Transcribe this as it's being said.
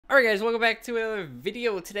Alright guys, welcome back to another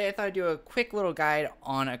video. Today I thought I'd do a quick little guide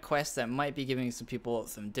on a quest that might be giving some people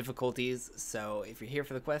some difficulties. So if you're here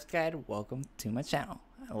for the quest guide, welcome to my channel.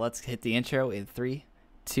 Let's hit the intro in 3,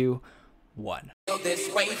 2, 1.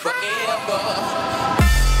 This way forever.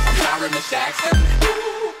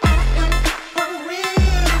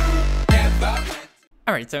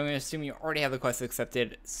 Alright, so I'm going to assume you already have the quest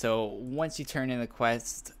accepted. So once you turn in the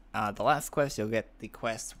quest, the last quest, you'll get the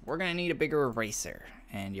quest, we're going to need a bigger eraser.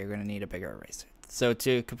 And you're going to need a bigger eraser. So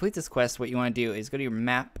to complete this quest, what you want to do is go to your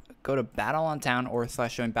map, go to Battle on Town or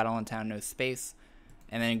 /join Battle on Town, no space.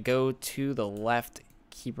 And then go to the left,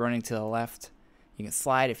 keep running to the left. You can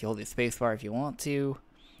slide if you hold the space bar if you want to.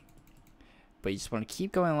 But you just want to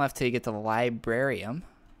keep going left till you get to the librarian.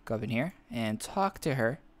 Go up in here and talk to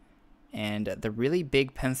her. And the really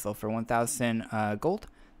big pencil for 1,000 gold,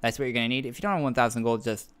 that's what you're going to need. If you don't have 1,000 gold,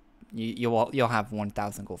 just you'll have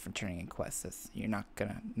 1,000 gold for turning in quests. You're not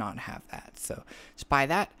gonna not have that, so just buy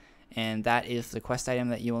that, and that is the quest item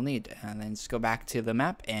that you will need. And then just go back to the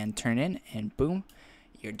map and turn in, and boom,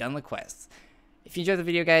 you're done with quests. If you enjoyed the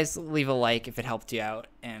video, guys, leave a like if it helped you out,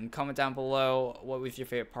 and comment down below what was your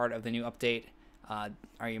favorite part of the new update.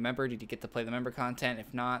 Are you a member? Did you get to play the member content?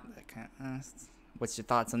 If not, what's your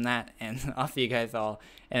thoughts on that? And I'll see you guys all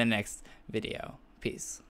in the next video.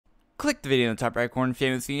 Peace. Click the video in the top right corner if you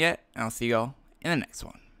haven't seen it yet, and I'll see you all in the next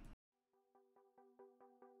one.